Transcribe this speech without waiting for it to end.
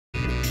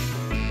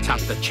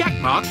Tap the check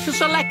mark to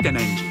select an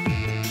engine.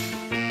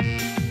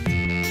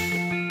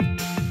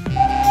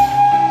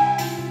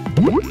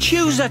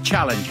 Choose a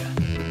challenger.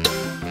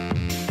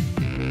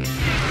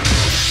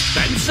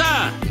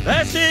 Spencer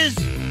versus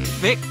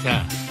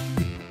Victor.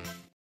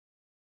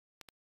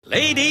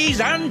 Ladies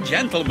and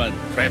gentlemen,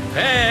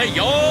 prepare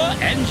your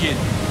engine.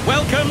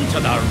 Welcome to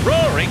the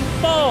Roaring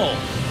Falls.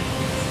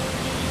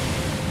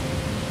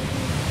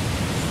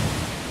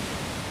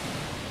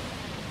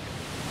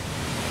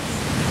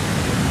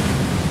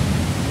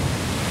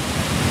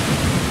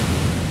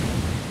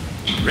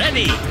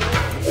 Ready? 3,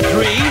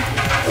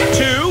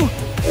 2,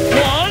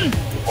 1,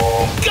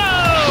 go!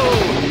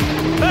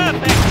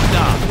 Perfect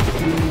start.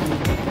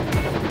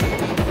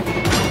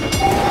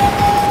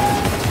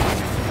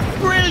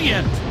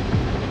 Brilliant.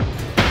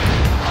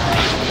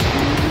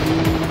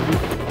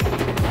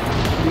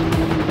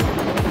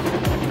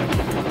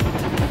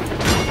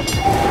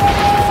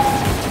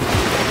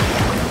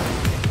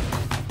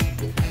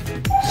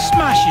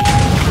 Smashing.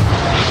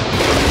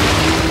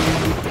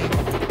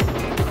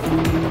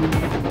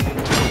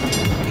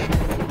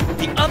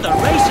 The other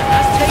racer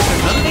has taken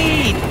the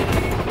lead.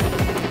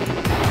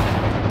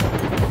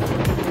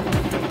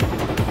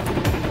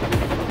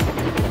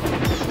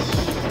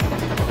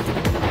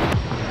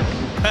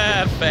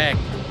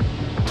 Perfect.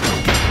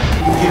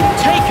 You've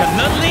taken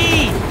the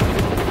lead.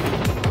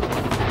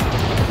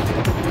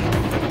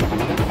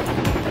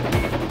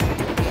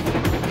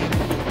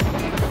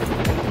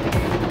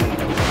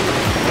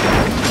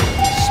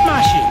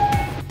 Smashing.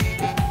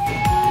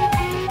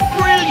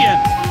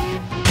 Brilliant.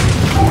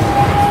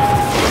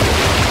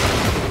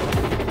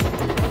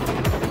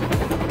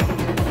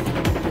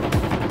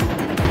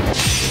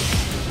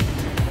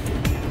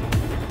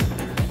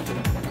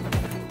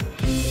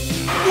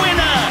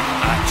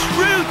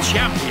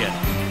 Champion.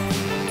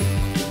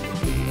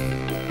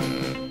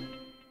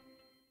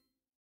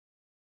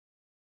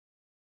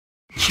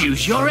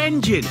 Choose your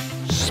engine,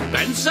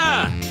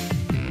 Spencer.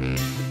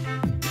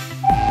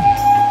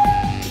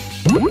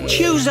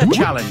 Choose a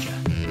challenger.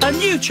 A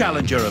new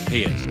challenger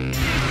appears.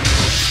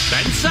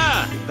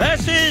 Spencer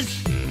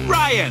versus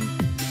Ryan.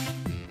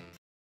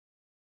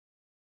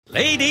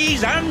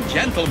 Ladies and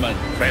gentlemen,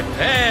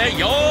 prepare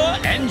your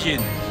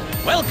engine.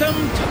 Welcome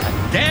to the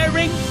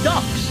Daring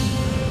Docks.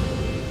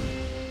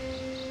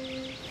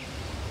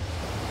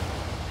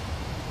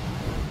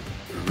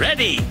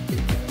 Ready?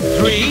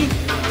 3,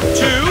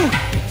 2,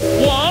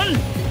 1,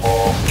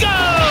 go!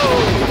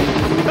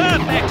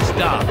 Perfect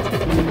start.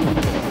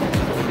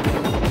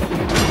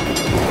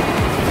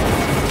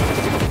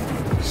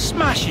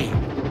 Smashing.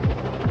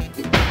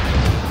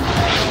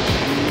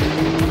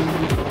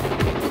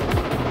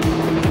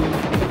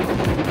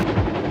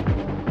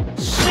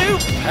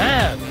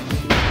 Superb.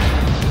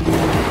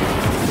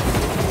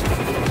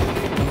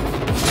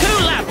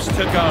 2 laps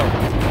to go.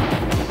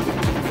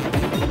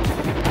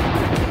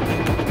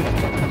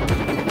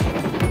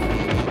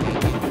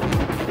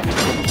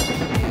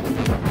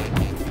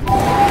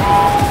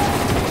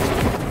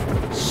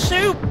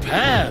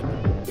 Superb!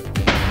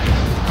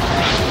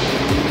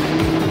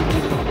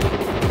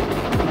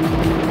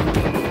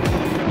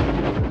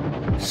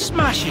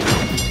 Smashing!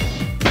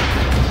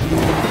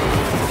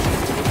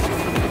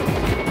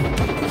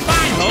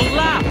 Final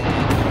lap!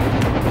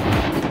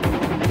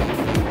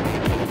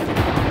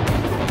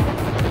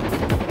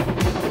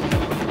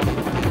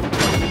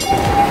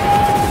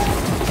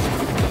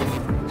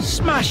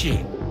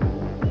 Smashing!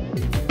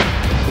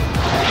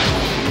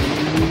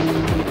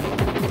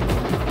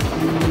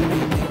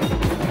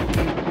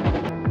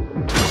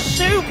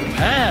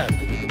 Superb!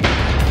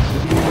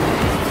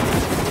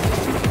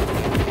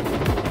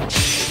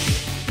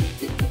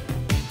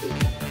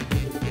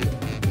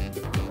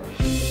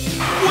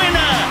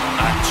 Winner!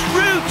 A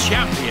true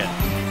champion!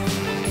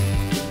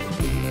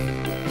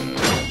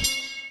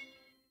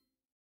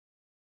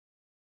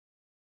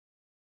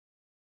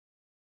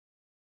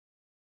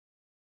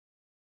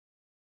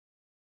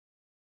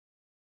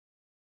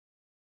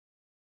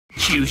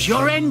 Choose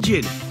your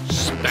engine,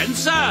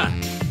 Spencer!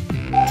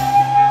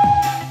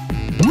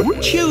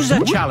 Choose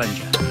a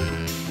challenger.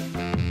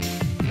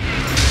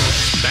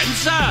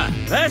 Spencer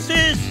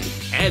versus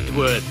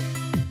Edward.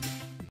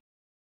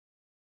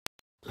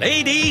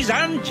 Ladies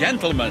and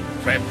gentlemen,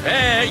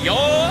 prepare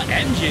your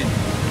engine.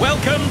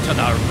 Welcome to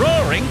the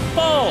Roaring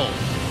Falls.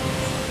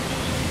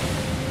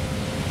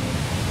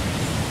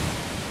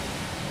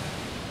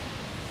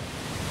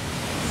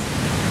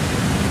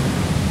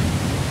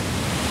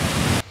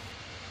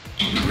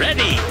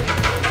 Ready?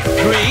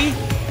 3,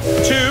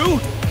 2,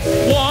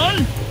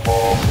 1,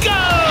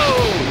 go!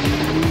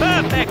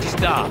 Perfect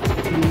start.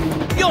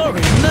 You're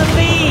in the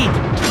lead.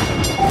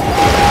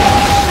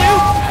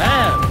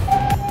 Superb.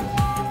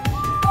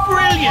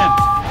 Brilliant.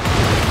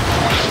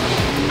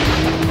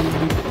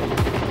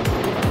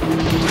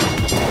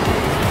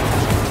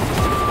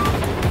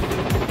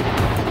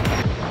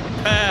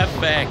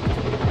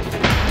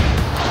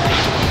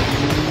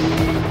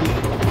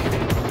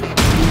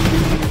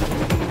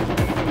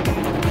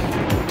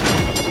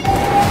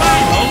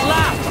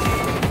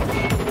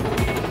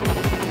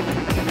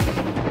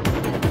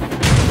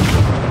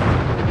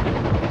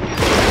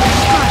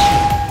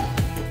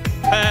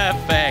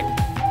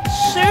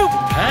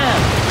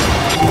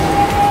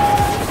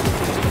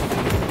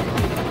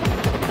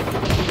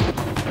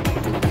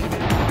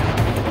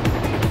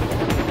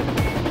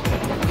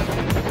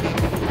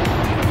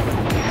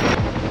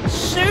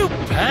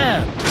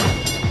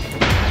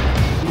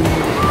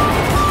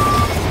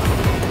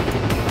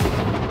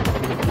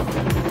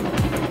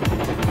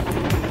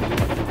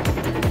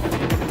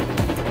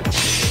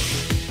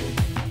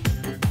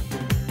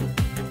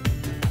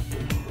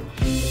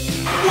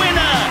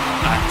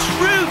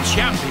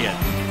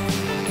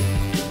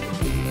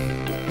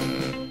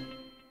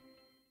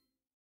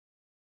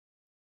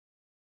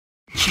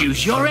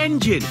 Choose your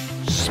engine,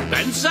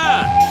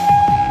 Spencer.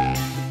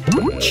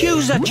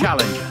 Choose a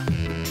challenger.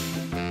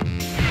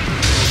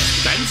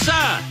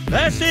 Spencer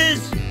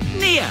versus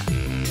Nia.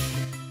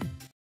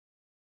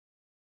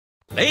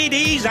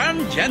 Ladies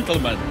and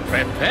gentlemen,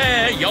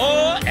 prepare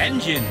your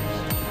engines.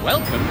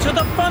 Welcome to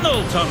the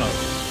funnel tunnel.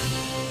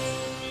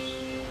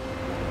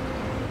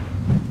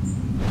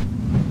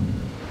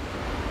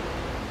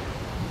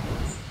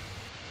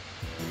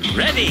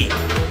 Ready?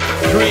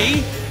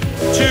 3,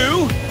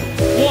 2,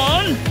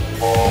 1,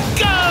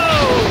 go!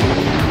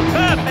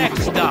 Perfect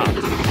start.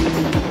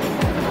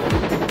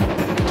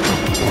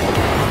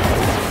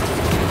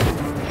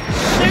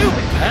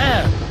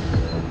 Superb.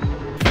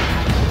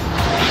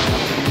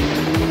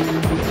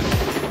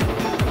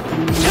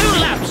 2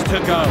 laps to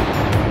go.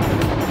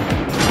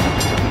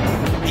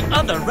 The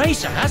other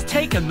racer has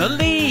taken the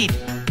lead.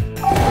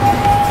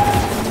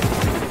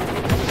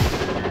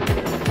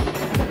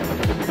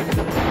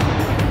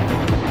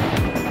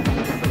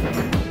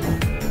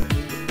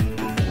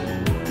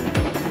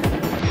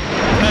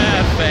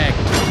 Perfect.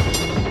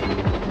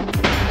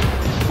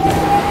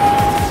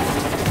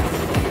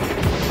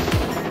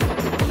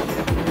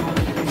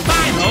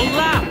 Final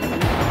lap.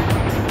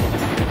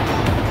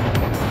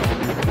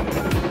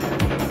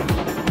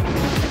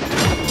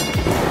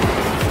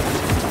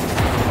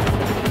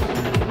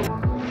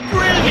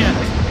 Brilliant.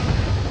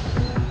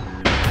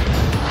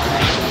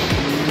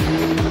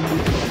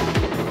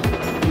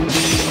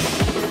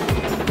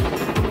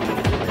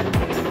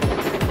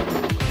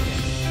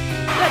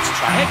 Let's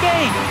try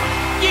again.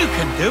 You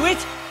can do it.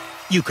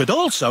 You could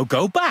also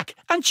go back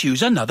and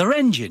choose another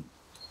engine.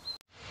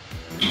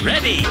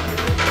 Ready?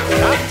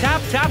 Tap,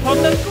 tap, tap on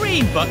the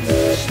green button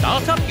to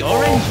start up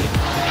your engine.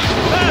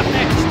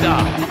 Perfect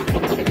start.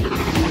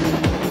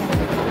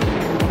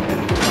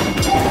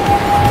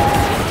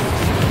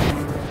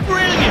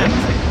 Brilliant.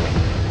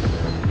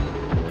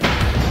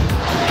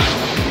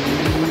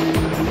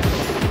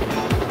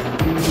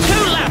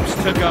 Two laps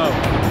to go.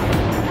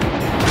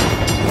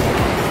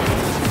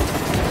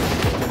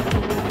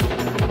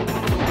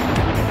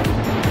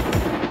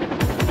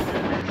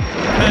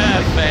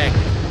 Perfect.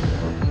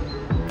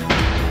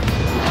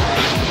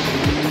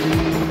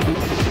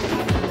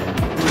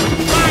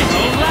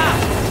 Final lap.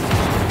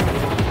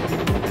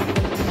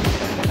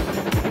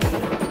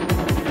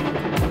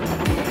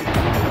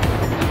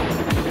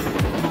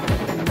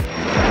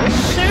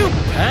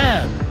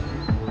 Superb.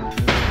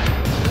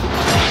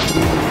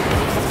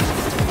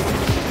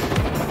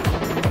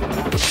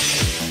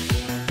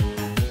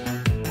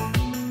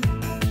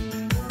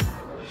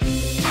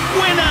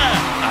 Winner!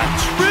 A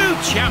true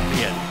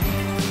champion.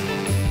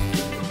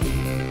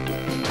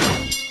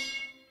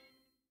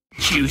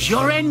 Choose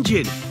your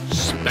engine,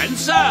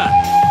 Spencer.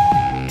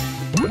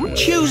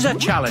 Choose a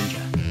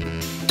challenger.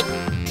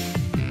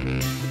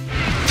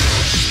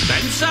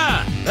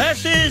 Spencer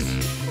versus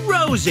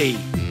Rosie.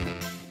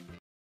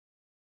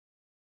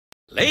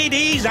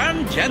 Ladies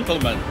and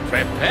gentlemen,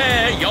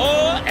 prepare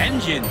your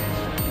engines.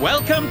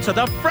 Welcome to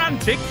the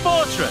Frantic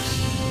Fortress.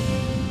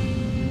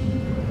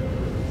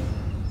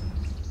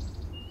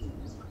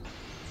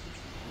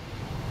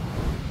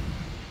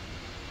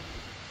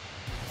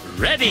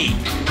 Ready?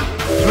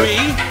 3,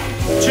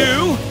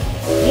 2,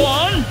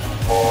 1,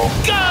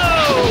 go!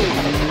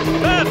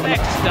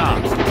 Perfect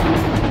start.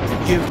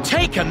 You've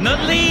taken the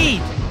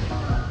lead.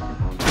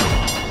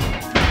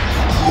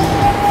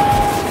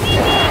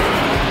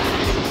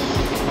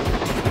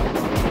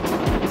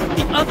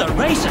 The other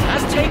racer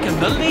has taken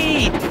the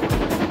lead.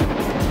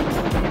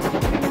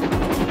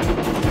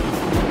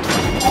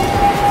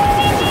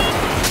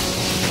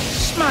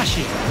 Smash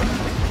it.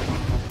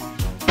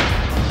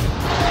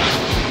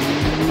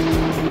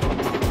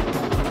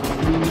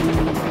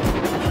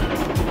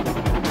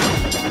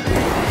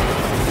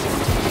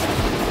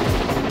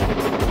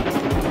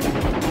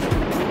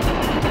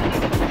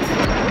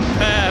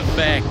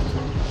 Perfect.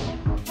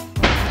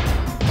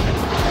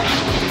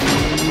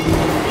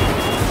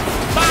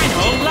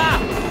 Final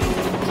lap.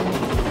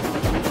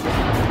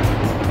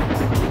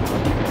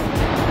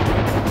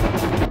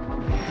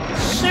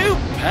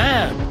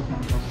 Superb.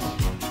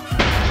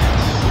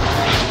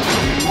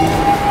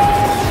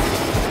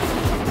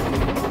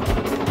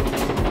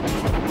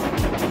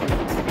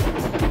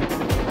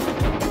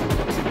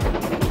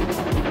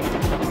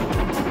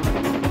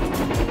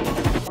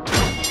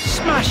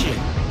 Smash it.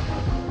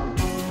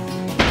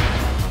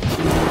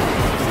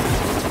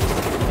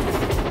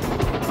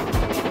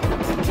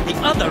 The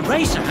other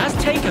racer has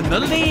taken the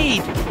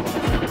lead.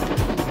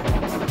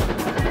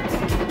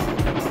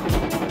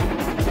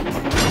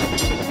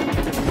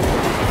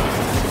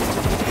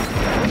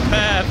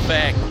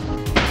 Perfect.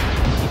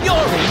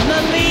 You're in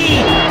the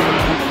lead.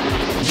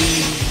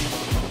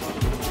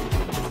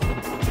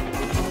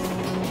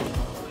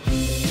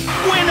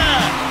 Winner!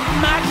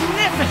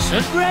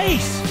 Magnificent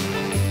race.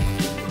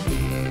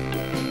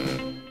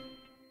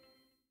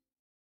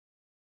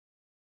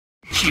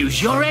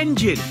 Choose your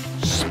engine,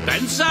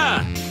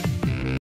 Spencer.